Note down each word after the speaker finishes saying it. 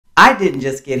I didn't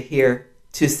just get here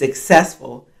to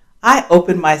successful. I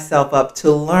opened myself up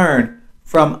to learn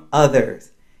from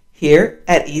others. Here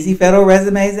at Easy Federal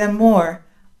Resumes and More,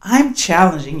 I'm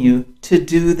challenging you to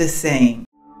do the same.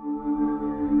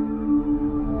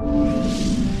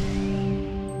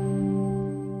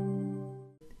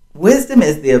 Wisdom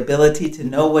is the ability to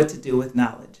know what to do with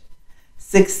knowledge.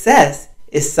 Success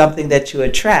is something that you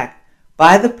attract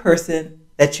by the person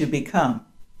that you become.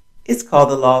 It's called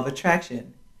the law of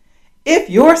attraction.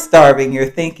 If you're starving your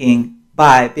thinking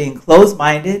by being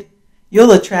closed-minded,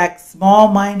 you'll attract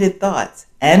small-minded thoughts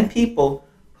and people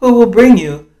who will bring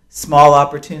you small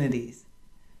opportunities.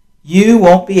 You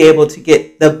won't be able to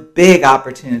get the big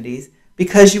opportunities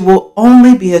because you will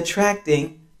only be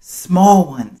attracting small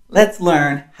ones. Let's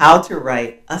learn how to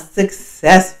write a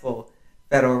successful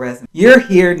federal resume. You're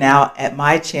here now at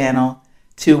my channel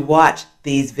to watch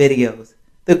these videos.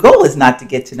 The goal is not to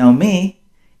get to know me,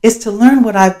 it's to learn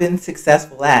what I've been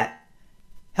successful at,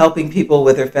 helping people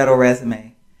with their federal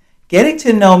resume. Getting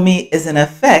to know me is an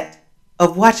effect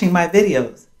of watching my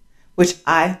videos, which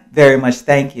I very much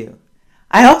thank you.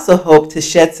 I also hope to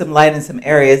shed some light in some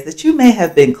areas that you may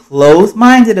have been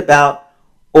closed-minded about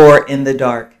or in the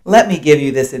dark. Let me give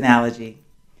you this analogy.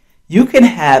 You can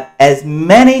have as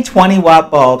many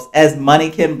 20-watt bulbs as money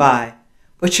can buy,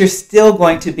 but you're still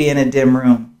going to be in a dim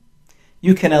room.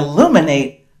 You can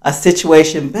illuminate a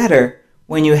situation better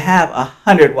when you have a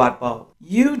 100-watt bulb.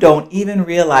 You don't even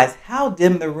realize how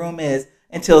dim the room is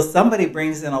until somebody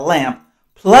brings in a lamp,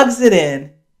 plugs it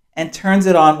in, and turns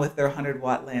it on with their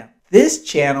 100-watt lamp. This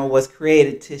channel was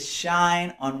created to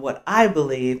shine on what I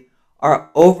believe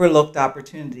are overlooked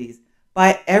opportunities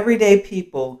by everyday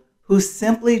people who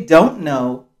simply don't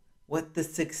know what the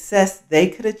success they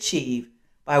could achieve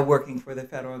by working for the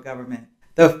federal government.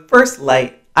 The first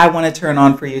light I want to turn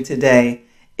on for you today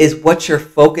is what you're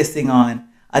focusing on,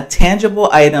 a tangible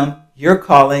item you're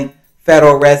calling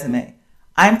federal resume.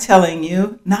 I'm telling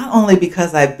you, not only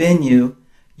because I've been you,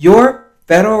 your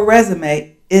federal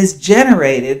resume is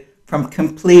generated from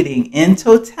completing in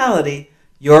totality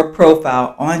your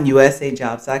profile on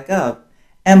USAJOBS.gov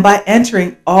and by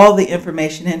entering all the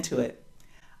information into it.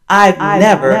 I've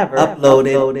never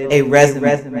uploaded a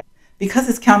resume because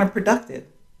it's counterproductive.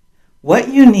 What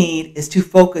you need is to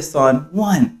focus on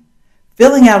 1,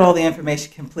 filling out all the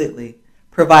information completely,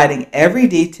 providing every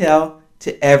detail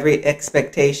to every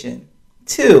expectation.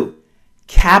 2,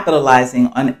 capitalizing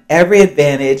on every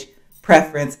advantage,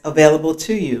 preference available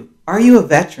to you. Are you a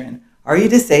veteran? Are you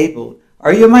disabled?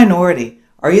 Are you a minority?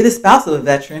 Are you the spouse of a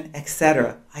veteran?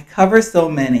 Etc. I cover so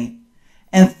many.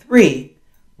 And 3,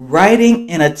 writing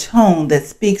in a tone that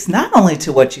speaks not only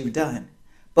to what you've done,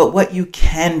 but what you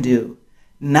can do.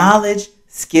 Knowledge,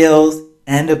 skills,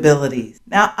 and abilities.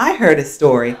 Now, I heard a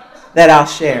story that I'll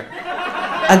share.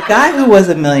 A guy who was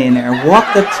a millionaire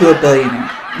walked up to a billionaire.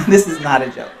 This is not a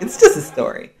joke. It's just a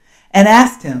story. And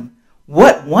asked him,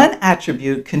 what one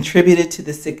attribute contributed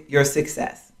to your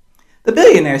success? The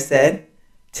billionaire said,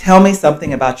 tell me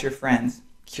something about your friends.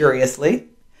 Curiously,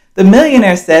 the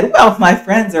millionaire said, well, my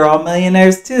friends are all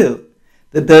millionaires too.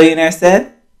 The billionaire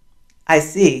said, I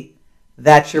see,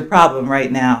 that's your problem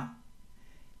right now.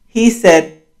 He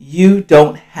said, you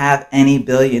don't have any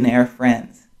billionaire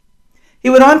friends. He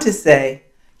went on to say,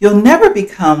 you'll never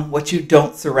become what you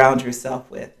don't surround yourself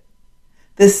with.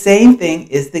 The same thing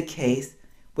is the case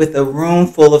with a room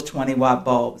full of 20-watt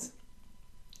bulbs.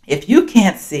 If you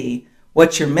can't see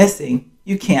what you're missing,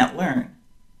 you can't learn.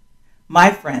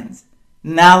 My friends,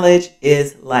 knowledge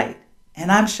is light,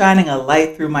 and I'm shining a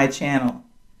light through my channel.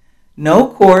 No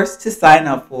course to sign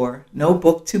up for, no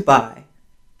book to buy,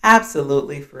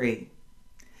 absolutely free.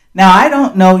 Now, I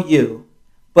don't know you,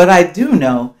 but I do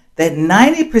know that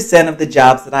 90% of the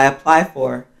jobs that I apply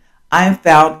for, I am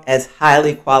found as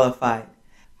highly qualified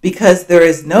because there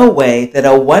is no way that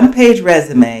a one-page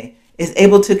resume is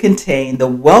able to contain the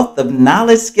wealth of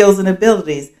knowledge, skills, and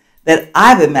abilities that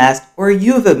I've amassed or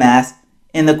you've amassed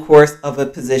in the course of a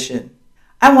position.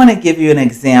 I want to give you an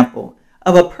example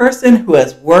of a person who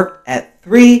has worked at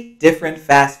 3 different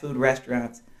fast food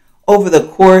restaurants over the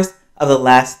course of the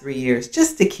last 3 years,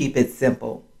 just to keep it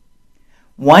simple.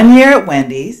 1 year at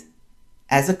Wendy's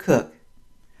as a cook,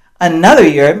 another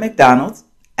year at McDonald's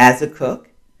as a cook,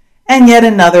 and yet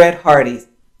another at Hardee's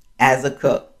as a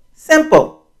cook.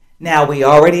 Simple. Now, we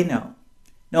already know,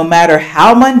 no matter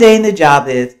how mundane the job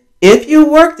is, if you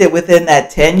worked it within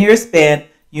that 10-year span,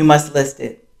 you must list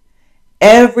it.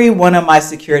 Every one of my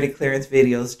security clearance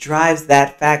videos drives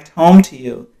that fact home to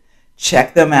you.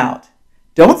 Check them out.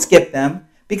 Don't skip them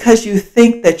because you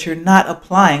think that you're not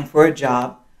applying for a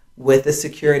job with a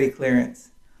security clearance.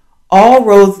 All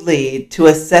roads lead to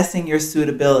assessing your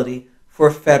suitability for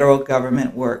federal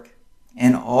government work.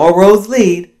 And all roads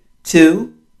lead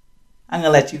to, I'm going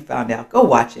to let you find out. Go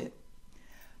watch it.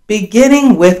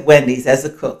 Beginning with Wendy's as a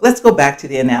cook. Let's go back to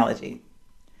the analogy.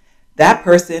 That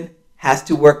person has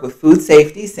to work with food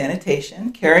safety,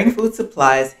 sanitation, carrying food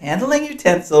supplies, handling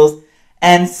utensils,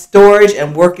 and storage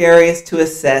and work areas to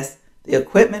assess the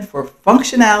equipment for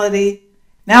functionality.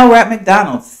 Now we're at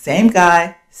McDonald's. Same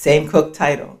guy, same cook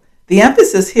title. The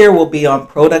emphasis here will be on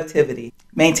productivity,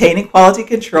 maintaining quality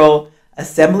control,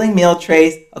 assembling meal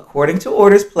trays according to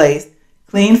orders placed,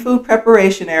 clean food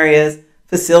preparation areas,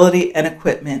 facility and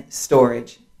equipment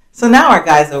storage. So now our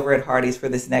guy's over at Hardee's for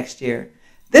this next year.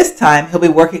 This time he'll be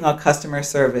working on customer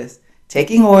service,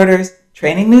 taking orders,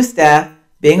 training new staff,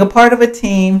 being a part of a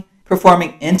team,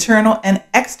 performing internal and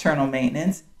external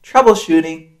maintenance,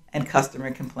 troubleshooting, and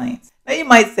customer complaints. Now you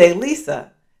might say,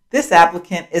 Lisa, this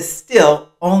applicant is still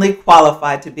only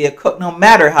qualified to be a cook no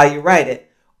matter how you write it.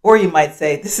 Or you might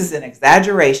say, this is an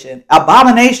exaggeration,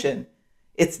 abomination.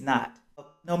 It's not.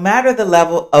 No matter the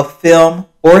level of film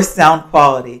or sound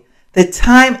quality, the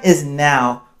time is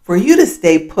now for you to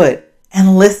stay put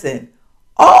and listen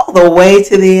all the way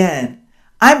to the end.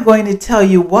 I'm going to tell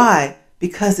you why,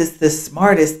 because it's the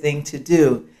smartest thing to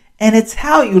do, and it's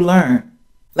how you learn.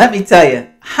 Let me tell you,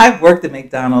 I've worked at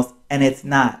McDonald's, and it's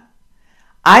not.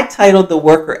 I titled the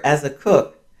worker as a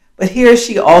cook, but he or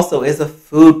she also is a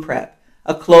food prep,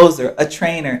 a closer, a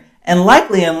trainer, and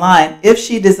likely in line, if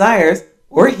she desires,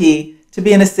 or he, to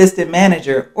be an assistant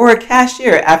manager or a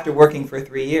cashier after working for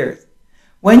 3 years.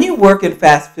 When you work in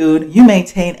fast food, you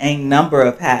maintain a number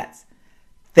of hats.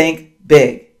 Think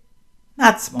big,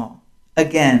 not small.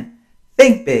 Again,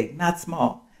 think big, not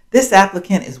small. This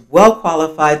applicant is well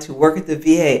qualified to work at the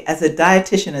VA as a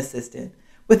dietitian assistant,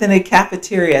 within a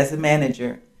cafeteria as a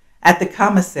manager, at the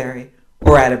commissary,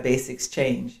 or at a base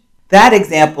exchange. That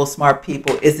example, smart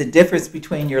people, is the difference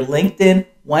between your LinkedIn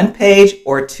 1-page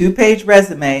or 2-page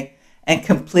resume and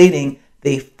completing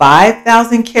the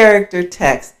 5,000 character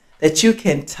text that you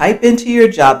can type into your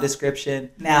job description.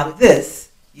 Now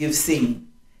this you've seen.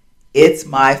 It's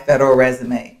my federal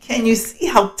resume. Can you see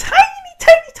how tiny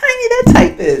that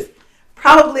type is?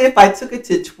 Probably if I took it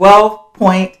to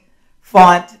 12-point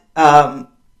font,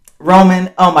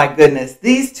 Roman, oh my goodness,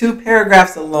 these 2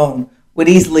 paragraphs alone would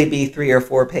easily be 3 or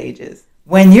 4 pages.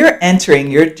 When you're entering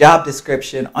your job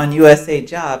description on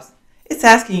USAJOBS, it's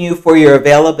asking you for your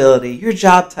availability, your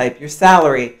job type, your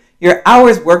salary, your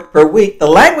hours worked per week, the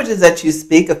languages that you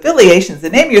speak, affiliations, the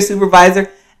name of your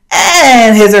supervisor,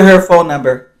 and his or her phone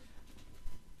number.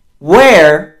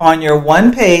 Where on your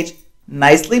 1-page,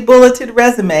 nicely bulleted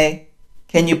resume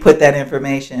can you put that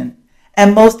information?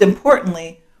 And most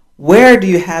importantly, where do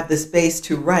you have the space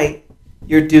to write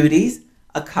your duties,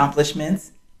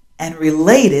 accomplishments, and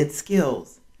related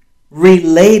skills?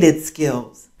 Related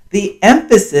skills. The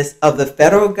emphasis of the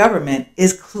federal government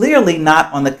is clearly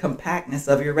not on the compactness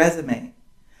of your resume,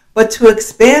 but to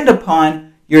expand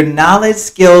upon your knowledge,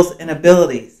 skills, and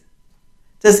abilities.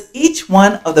 Does each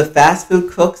one of the fast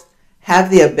food cooks have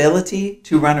the ability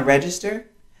to run a register?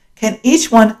 Can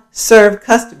each one serve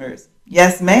customers?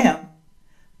 Yes, ma'am.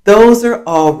 Those are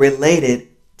all related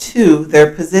to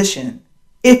their position.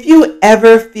 If you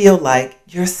ever feel like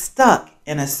you're stuck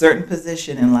in a certain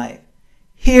position in life,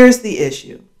 here's the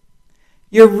issue.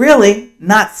 You're really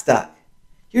not stuck.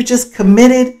 You're just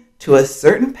committed to a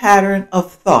certain pattern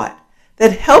of thought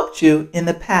that helped you in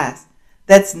the past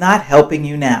that's not helping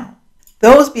you now.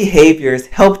 Those behaviors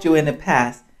helped you in the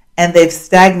past and they've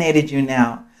stagnated you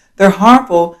now. They're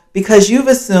harmful because you've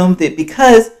assumed that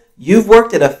because you've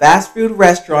worked at a fast food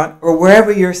restaurant or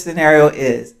wherever your scenario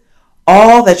is,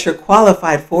 all that you're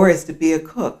qualified for is to be a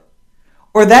cook,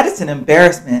 or that it's an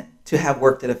embarrassment to have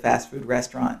worked at a fast food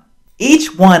restaurant.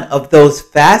 Each one of those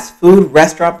fast food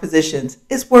restaurant positions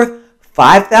is worth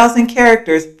 5,000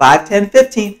 characters, 5, 10,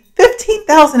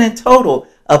 15,000 in total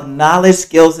of knowledge,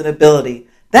 skills, and ability.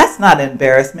 That's not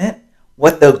embarrassment.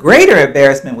 What the greater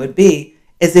embarrassment would be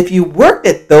is if you worked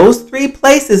at those 3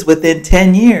 places within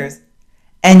 10 years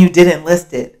and you didn't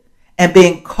list it and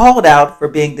being called out for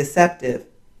being deceptive.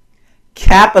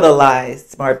 Capitalize,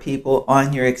 smart people,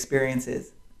 on your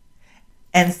experiences.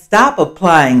 And stop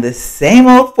applying the same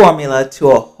old formula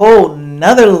to a whole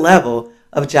nother level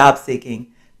of job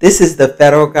seeking. This is the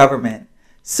federal government.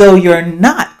 So you're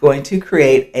not going to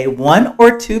create a 1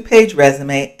 or 2-page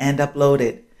resume and upload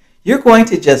it. You're going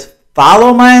to just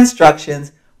follow my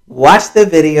instructions, watch the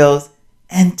videos,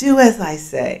 and do as I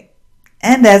say.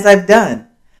 And as I've done.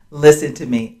 Listen to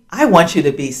me. I want you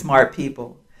to be smart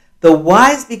people. The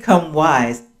wise become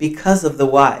wise because of the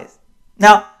wise.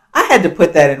 Now, I had to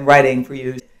put that in writing for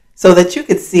you so that you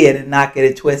could see it and not get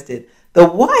it twisted. The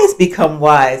whys become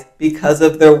whys because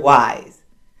of their whys.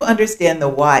 To understand the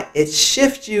why, it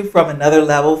shifts you from another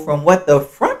level, from what the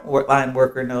frontline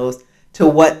worker knows to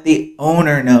what the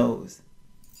owner knows.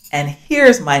 And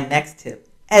here's my next tip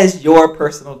as your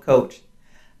personal coach.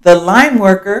 The line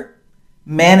worker,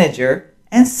 manager,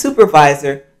 and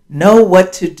supervisor know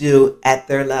what to do at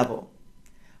their level.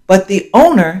 But the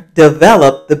owner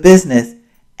developed the business,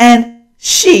 and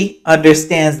she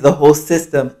understands the whole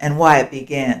system and why it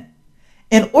began.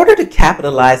 In order to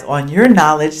capitalize on your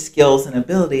knowledge, skills, and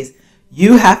abilities,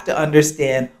 you have to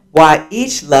understand why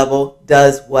each level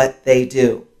does what they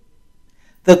do.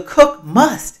 The cook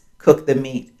must cook the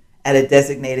meat at a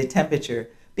designated temperature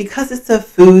because it's a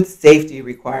food safety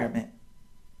requirement.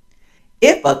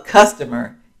 If a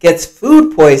customer gets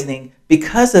food poisoning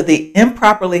because of the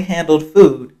improperly handled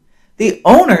food, the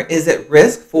owner is at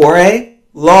risk for a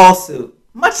lawsuit,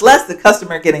 much less the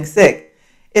customer getting sick.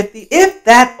 If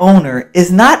that owner is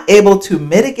not able to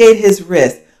mitigate his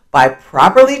risk by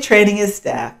properly training his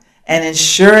staff and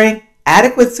ensuring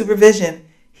adequate supervision,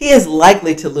 he is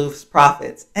likely to lose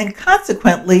profits and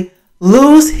consequently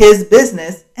lose his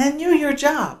business and your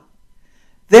job.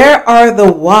 There are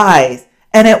the whys,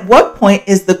 and at what point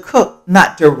is the cook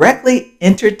not directly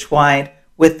intertwined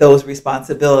with those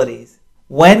responsibilities?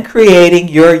 When creating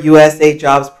your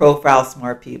USAJOBS profile,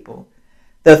 smart people,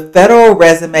 the federal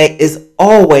resume is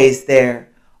always there.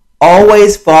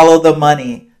 Always follow the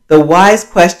money. The wise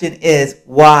question is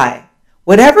why.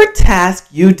 Whatever task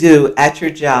you do at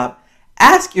your job,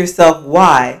 ask yourself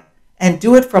why and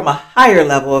do it from a higher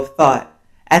level of thought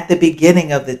at the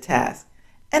beginning of the task.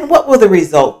 And what will the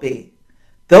result be?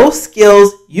 Those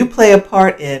skills you play a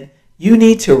part in, you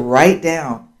need to write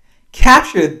down.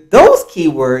 Capture those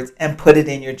keywords and put it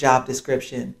in your job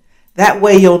description. That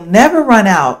way you'll never run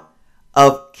out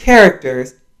of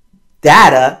characters,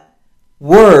 data,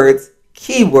 words,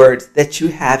 keywords that you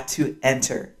have to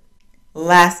enter.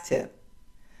 Last tip.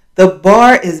 The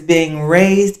bar is being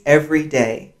raised every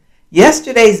day.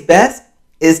 Yesterday's best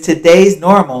is today's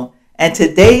normal, and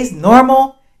today's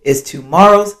normal is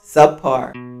tomorrow's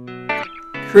subpar.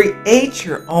 Create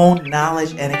your own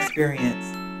knowledge and experience.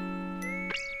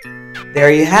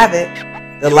 There you have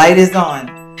it. The light is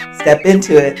on. Step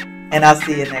into it, and I'll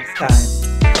see you next time.